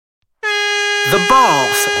The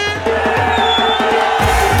Balls.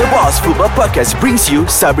 The Balls Football Podcast brings you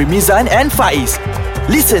Sabri Mizan and Faiz.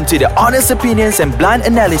 Listen to the honest opinions and blunt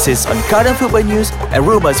analysis on current football news and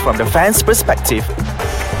rumours from the fans' perspective.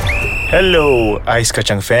 Hello, Ais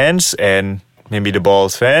Kacang fans and maybe the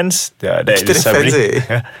Balls fans. Kita ada fans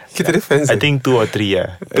Kita ada fans I think 2 or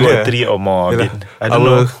 3 2 or 3 or more. I don't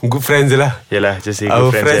know. Good friends lah. Yelah, just say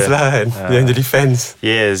our good friends lah kan, yang jadi fans.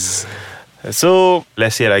 Yes. So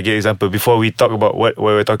let's say give example before we talk about what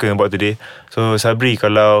we're talking about today. So Sabri,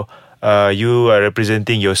 kalau you are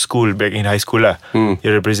representing your school back in high school lah.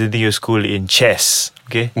 You're representing your school in chess.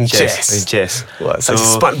 Okay, in chess. Wow, such a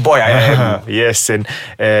smart boy I am. Yes, and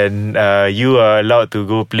you are allowed to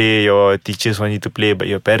go play. Your teachers want you to play, but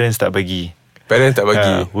your parents tak bagi.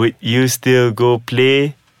 Would you still go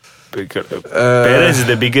play? Parents is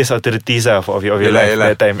the biggest authorities of your life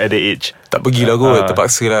at that time, at the age. Tak pergilah kot,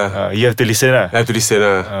 terpaksa lah. You have to listen lah. I have to listen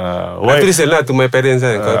lah. Why? I have to listen lah to my parents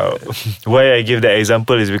kan. Why I give that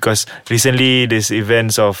example is because recently there's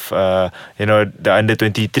events of the under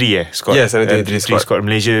 23 squad. Yes, under 23 squad.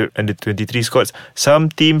 Malaysia under 23 squads. Some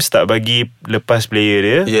teams tak bagi lepas player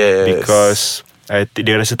dia. Yes. Because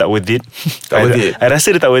dia rasa tak worth it. I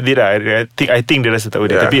rasa dia tak worth it lah. I think dia rasa tak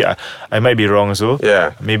worth it. Tapi I might be wrong. So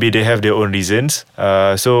maybe they have their own reasons.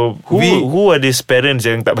 So who are these parents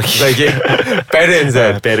yang tak bagi? Parents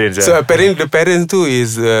lah. So the parents tu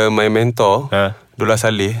is my mentor, Dola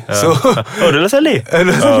Saleh. Dola Saleh.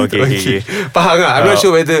 Okay. Pahang lah. I'm not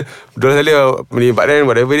sure whether Dola Saleh but then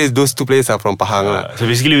whatever it is, those two players are from Pahang lah. So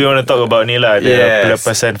basically we want to talk about ni lah, the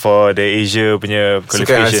pelepasan for the Asia punya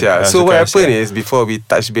qualification. So what happened is, before we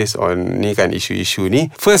touch base on ni kan isu-isu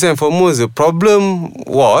ni, first and foremost the problem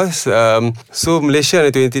was so Malaysia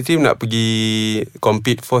under 23 nak pergi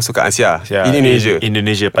compete for Sukan Asia in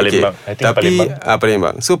Indonesia, Palembang. I think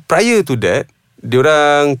Palembang. So prior to that,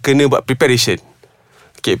 diorang kena buat preparation.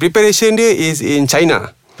 Okay, preparation dia is in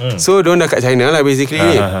China. So diorang dah kat China lah basically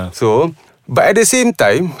ni. So but at the same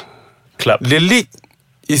time, the league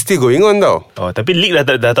is still going on tau. Tapi league dah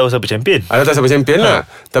tahu siapa champion. Dah tahu siapa champion lah.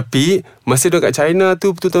 Tapi masa diorang kat China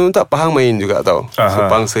tu, betul-betul tak Pahang main juga tau. So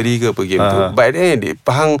Pahang seri ke apa game tu. But then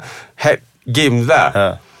Pahang had games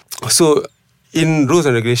lah. So in rules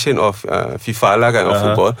and regulation of FIFA lah kan, of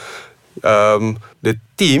football, the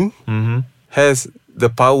team has the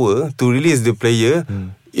power to release the player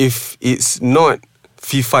if it's not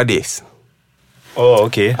FIFA days. Oh,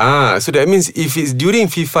 okay. So that means if it's during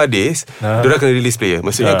FIFA days, diorang kena release player.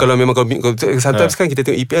 Maksudnya kalau memang sometimes kan kita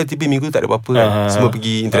tengok EPL tiba minggu tak ada apa-apa kan. Semua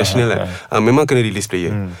pergi international lah. Memang kena release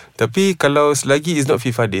player. Tapi kalau selagi it's not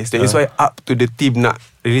FIFA days, that is why up to the team nak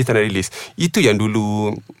release tak nak release. Itu yang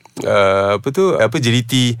dulu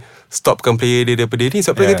JDT stopkan player dia daripada ni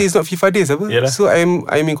sebab player is not FIFA days apa. So I'm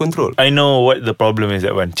in control. I know what the problem is,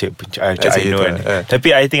 that one. I know kan.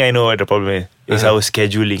 Tapi I think I know what the problem is our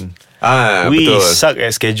scheduling. We suck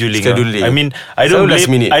at scheduling. I mean, I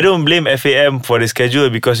don't blame FAM for the schedule,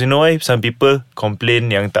 because you know why? Some people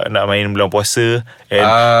complain yang tak nak main bulan puasa, and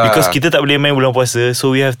because kita tak boleh main bulan puasa,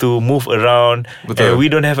 so we have to move around. And we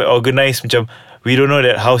don't have organised macam. We don't know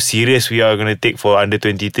that how serious we are going to take for under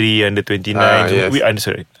 23, under 29,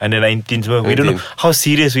 under 19 semua. We don't know how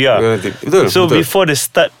serious we are. Betul. Before the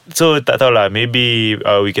start, so tak tahulah, maybe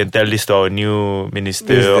we can tell this to our new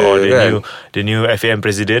minister or the new FAM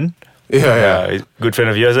president. Good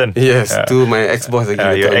friend of yours kan? Yes, to my ex-boss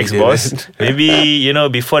again. Your ex-boss. Maybe,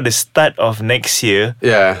 before the start of next year,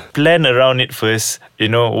 plan around it first.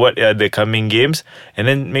 What are the coming games,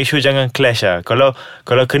 and then make sure jangan clash lah. Kalau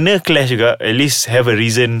kena clash juga, at least have a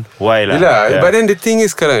reason why lah. But then the thing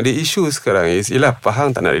is sekarang, the issue sekarang is,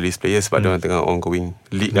 Pahang tak nak release players sebab diorang tengah ongoing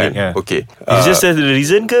league kan. Okay. Is just the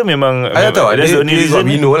reason ke memang? I tak tahu. That's the only reason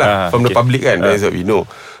we know lah from the public kan. That's what we know.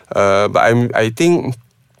 But I think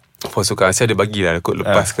for Sukan Asia dia bagilah kot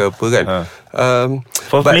lepas ke apa kan.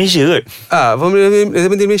 For Malaysia kot. For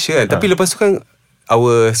Malaysia kan. Tapi lepas tu kan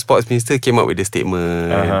our sports minister came up with the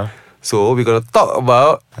statement. So we're gonna talk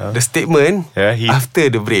about the statement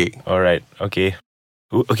after the break. Alright, okay.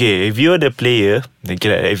 Okay, if you're the player,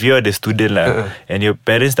 if you're the student lah, and your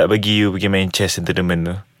parents tak bagi you pergi main chess in tournament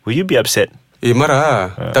tu, will you be upset?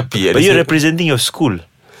 Marah. Tapi but you're representing your school.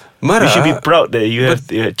 Marah. You should be proud that you have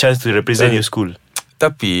a chance to represent your school.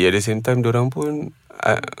 Tapi at the same time diorang pun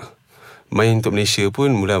main untuk Malaysia pun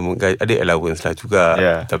mula ada allowance lah juga.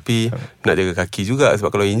 Tapi nak jaga kaki juga, sebab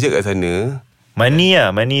kalau injet kat sana Money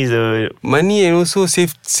is money and also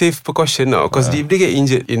safe precaution now. Because if they get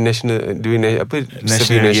injured in national during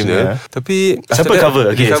national game, tapi siapa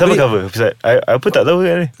cover? Okay, siapa cover? Apa tak tahu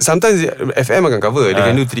kan ni. Sometimes FM akan cover. They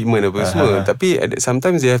can do treatment apa semua. Tapi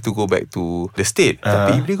sometimes they have to go back to the state.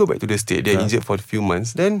 Tapi if they go back to the state, they are injured for a few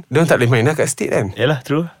months, then diorang tak boleh main kat state kan. Yalah,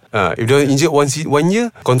 true. If they injured 1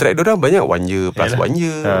 year, contract diorang banyak 1 year plus 1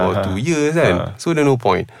 year or 2 years kan. So there's no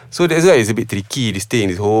point. So that's why it's a bit tricky, this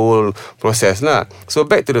whole process lah. So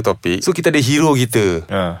back to the topic. So kita ada hero kita,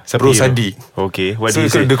 Bro Sadiq. Okay, what so do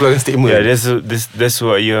you say? Dia keluarkan statement. Yeah, that's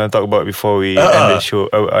what you talk about before we end the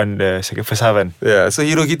show on the first half kan. Yeah, so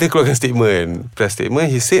hero kita keluarkan statement. Press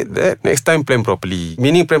statement, he said that next time plan properly.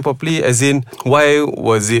 Meaning plan properly as in, why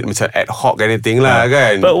was it macam ad hoc kind of thing lah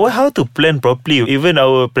kan. But how to plan properly? Even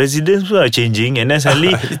our presidents are changing, and then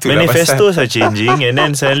suddenly manifestos are changing, and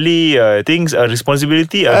then suddenly things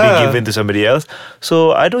responsibility are being given to somebody else.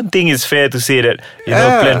 So I don't think it's fair to say that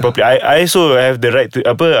plan properly. I also have the right to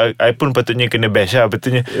I pun patutnya kena bash lah.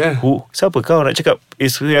 Betulnya siapa kau nak cakap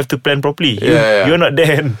is you have to plan properly. You're not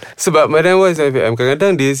there. Sebab Madam Was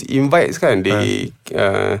kadang-kadang these invites kan,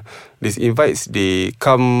 these invites they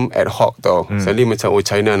come ad hoc tau. Suddenly macam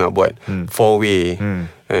China nak buat 4-way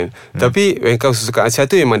kan. Tapi when kau suka Asia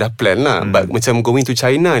tu memang dah plan lah. But macam going to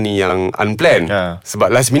China ni yang unplanned. Sebab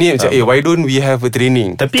last minute macam why don't we have a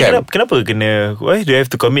training. Tapi kenapa kena, why do you have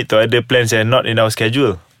to commit to other plans that are not in our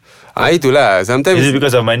schedule? Itulah. Sometimes is it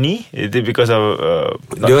because of money? Is it because of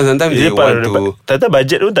sometimes they want to Tata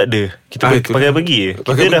budget pun tak ada. Kita pakai pergi.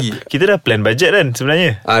 Kita dah plan budget kan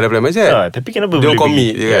sebenarnya. Dah plan budget. Tapi kenapa don't boleh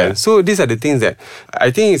commit kan. So these are the things that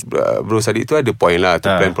I think Bro Sadiq tu ada point lah to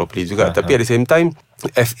plan properly juga. Tapi at the same time,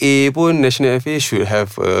 FA pun, National FA should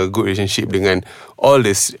have a good relationship dengan all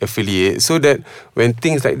this affiliate, so that when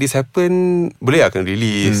things like this happen, boleh akan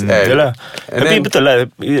release. Tapi betul lah,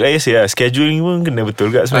 like I say lah, scheduling pun kena betul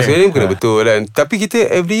kat sebenarnya. Scheduling kena betul kan. Tapi kita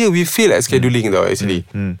every year we fail at scheduling tau actually.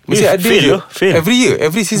 Mesti ada fail. Every year,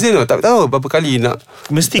 every season tau. Tak tahu berapa kali nak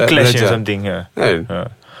mesti clash or something kan?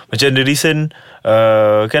 Macam the recent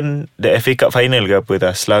kan the FA Cup final ke apa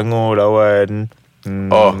tak, Selangor lawan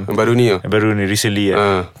baru ni recently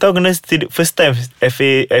tahu kena first time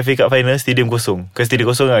FA Cup final stadium kosong. Kan stadium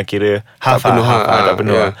kosong lah, kira half tak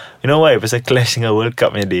penuh. You know why? Pasal clash dengan World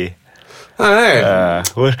Cup punya day. I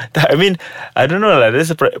mean, I don't know lah.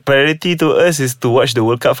 There's a priority to us is to watch the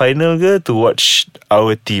World Cup final ke to watch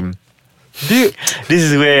our team. This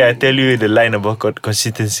is where I tell you the line about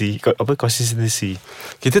consistency.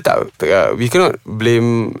 Kita tak we cannot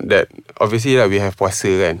blame that. Obviously lah, we have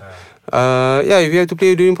puasa kan. If we have to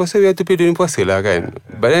play during puasa, we have to play during puasa lah kan.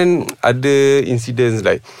 But then ada incidents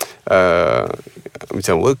like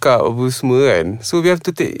macam World Cup apa semua kan. So we have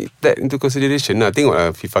to take that into consideration lah. Tengok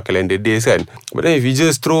lah FIFA calendar days kan. But then if we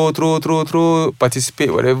just throw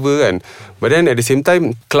participate whatever kan. But then at the same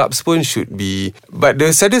time, clubs pun should be. But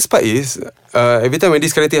the saddest part is every time when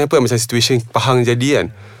this kind of thing happen, macam situation Pahang jadi kan,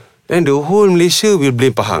 then the whole Malaysia will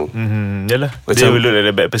blame Pahang. Yalah, macam they will look like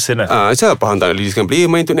a bad person lah. Macam Pahang tak nak releasekan player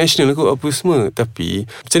main untuk national kot apa semua. Tapi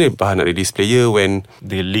macam ni Pahang nak release player when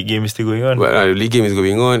the league game is still going on. The league game is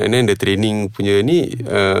going on, and then the training punya ni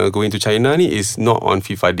going to China ni is not on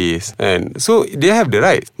FIFA days. And so they have the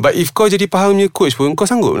right. But if kau jadi Pahang punya coach pun, kau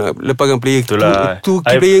sanggup nak lepaskan player tu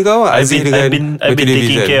key player kau I've been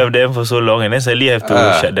taking care of them for so long, and then suddenly I have to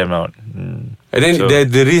shut them out. And then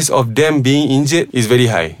the risk of them being injured is very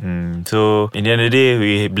high. So in the end of the day,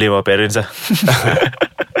 we blame our parents lah.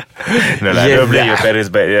 No lah, don't blame your parents.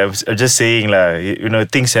 But I'm just saying lah, you know,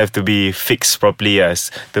 things have to be fixed properly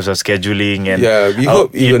as in terms of scheduling. And we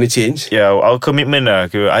hope it's going to change. Our commitment lah.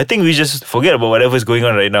 I think we just forget about whatever's going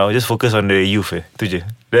on right now. Just focus on the youth. Tu je.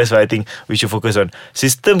 That's what I think we should focus on.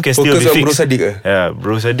 System can still be fixed. Focus on Bro Sadiq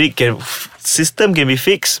Bro Sadiq system can be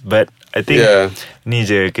fixed, but I think ni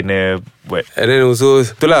je kena buat. And then also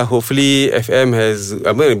itulah, hopefully FM has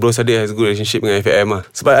Bro Sadiq has good relationship dengan FM lah.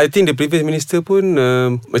 Sebab I think the previous minister pun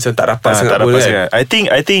macam tak rapat sangat pun kan. I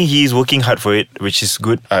think he's working hard for it, which is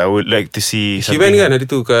good. I would like to see something. He went kan hari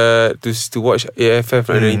tu to watch AFF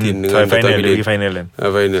 2019 dengan final kan.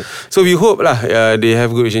 Final. So we hope lah they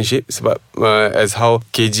have good relationship. Sebab as how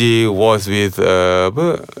KJ was with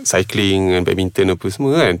cycling and badminton apa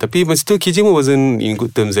semua kan. Tapi masa tu KJ pun wasn't in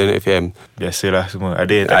good terms dengan FM. Biasalah semua.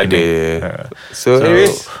 Ada. So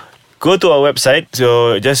anyways, go to our website.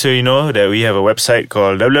 So just so you know that we have a website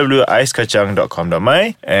called www.aiskacang.com.my,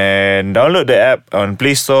 and download the app on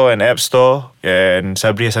Play Store and App Store. And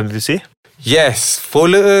Sabri has something to say? Yes,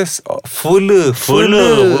 follow us. Follow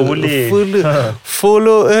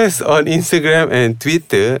us on Instagram and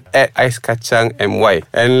Twitter at aiskacangmy,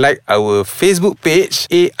 and like our Facebook page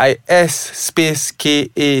AIS space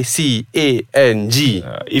KACANG.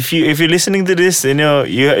 If you're listening to this, we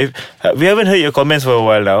haven't heard your comments for a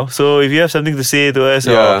while now. So if you have something to say to us,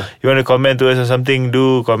 or you want to comment to us or something,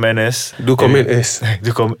 do comment us. Do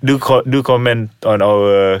comment on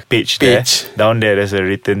our page. There. Down there, there's a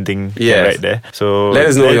written thing. Right there. So let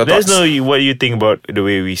us know your thoughts. Let us know what you think about the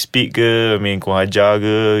way we speak. I mean, kau hajar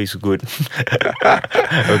ke? It's good.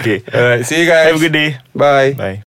 Okay. Alright. See you guys. Have a good day. Bye. Bye.